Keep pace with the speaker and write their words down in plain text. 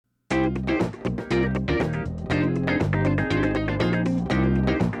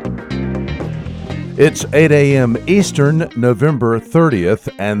It's 8 a.m. Eastern, November 30th,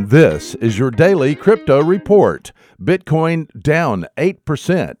 and this is your daily crypto report. Bitcoin down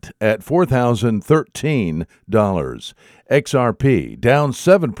 8% at $4,013. XRP down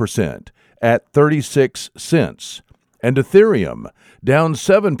 7% at 36 cents. And Ethereum down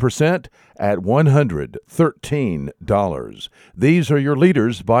 7% at $113. These are your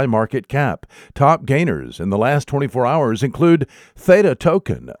leaders by market cap. Top gainers in the last 24 hours include Theta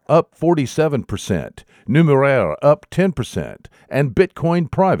Token up 47%, Numeraire up 10%, and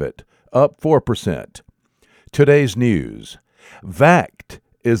Bitcoin Private up 4%. Today's news. Vakt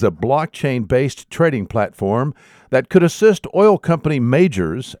is a blockchain-based trading platform that could assist oil company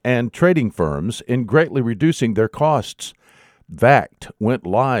majors and trading firms in greatly reducing their costs. Vakt went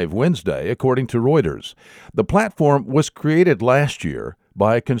live Wednesday, according to Reuters. The platform was created last year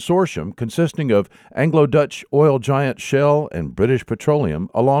by a consortium consisting of Anglo-Dutch oil giant Shell and British Petroleum,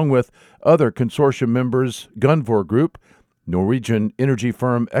 along with other consortium members Gunvor Group, Norwegian energy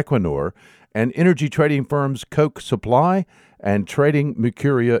firm Equinor, and energy trading firms Koch Supply and Trading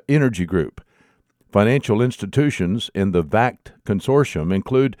Mercuria Energy Group. Financial institutions in the Vakt consortium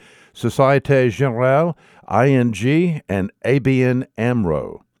include Société Générale, ING, and ABN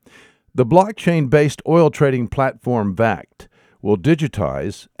AMRO. The blockchain-based oil trading platform Vakt will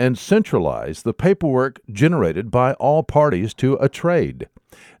digitize and centralize the paperwork generated by all parties to a trade.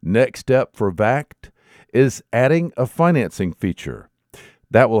 Next step for Vakt is adding a financing feature.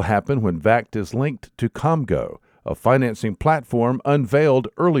 That will happen when Vakt is linked to Comgo, a financing platform unveiled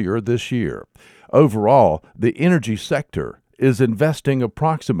earlier this year. Overall, the energy sector is investing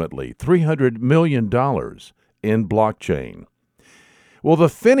approximately $300 million in blockchain. Well, the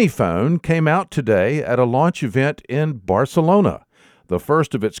Finney phone came out today at a launch event in Barcelona. The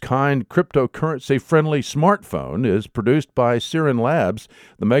first of its kind cryptocurrency-friendly smartphone is produced by Sirin Labs,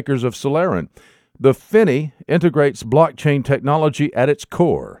 the makers of Celeron. The Finney integrates blockchain technology at its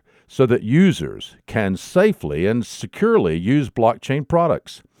core so that users can safely and securely use blockchain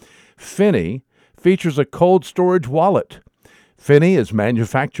products. Finney features a cold storage wallet. Finney is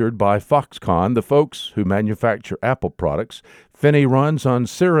manufactured by Foxconn, the folks who manufacture Apple products. Finney runs on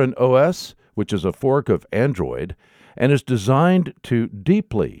Sirin OS, which is a fork of Android, and is designed to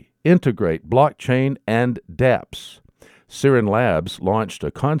deeply integrate blockchain and dApps. Sirin Labs launched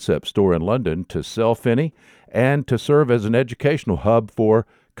a concept store in London to sell Finney and to serve as an educational hub for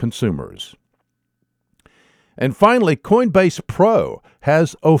consumers. And finally, Coinbase Pro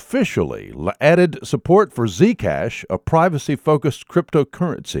has officially added support for ZCash, a privacy-focused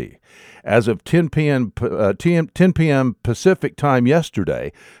cryptocurrency. As of 10 p.m. Pacific time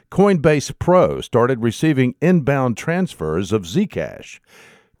yesterday, Coinbase Pro started receiving inbound transfers of ZCash.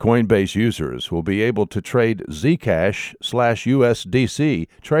 Coinbase users will be able to trade ZCash/USDC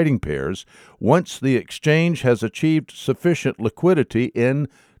trading pairs once the exchange has achieved sufficient liquidity in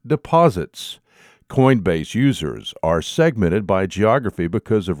deposits. Coinbase users are segmented by geography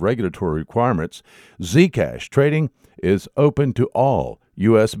because of regulatory requirements. ZCash trading is open to all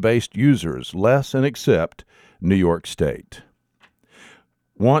U.S.-based users, less and except New York State.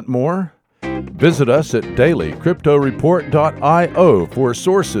 Want more? Visit us at dailycryptoreport.io for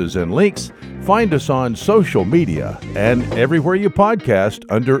sources and links. Find us on social media and everywhere you podcast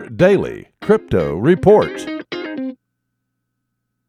under Daily Crypto Report.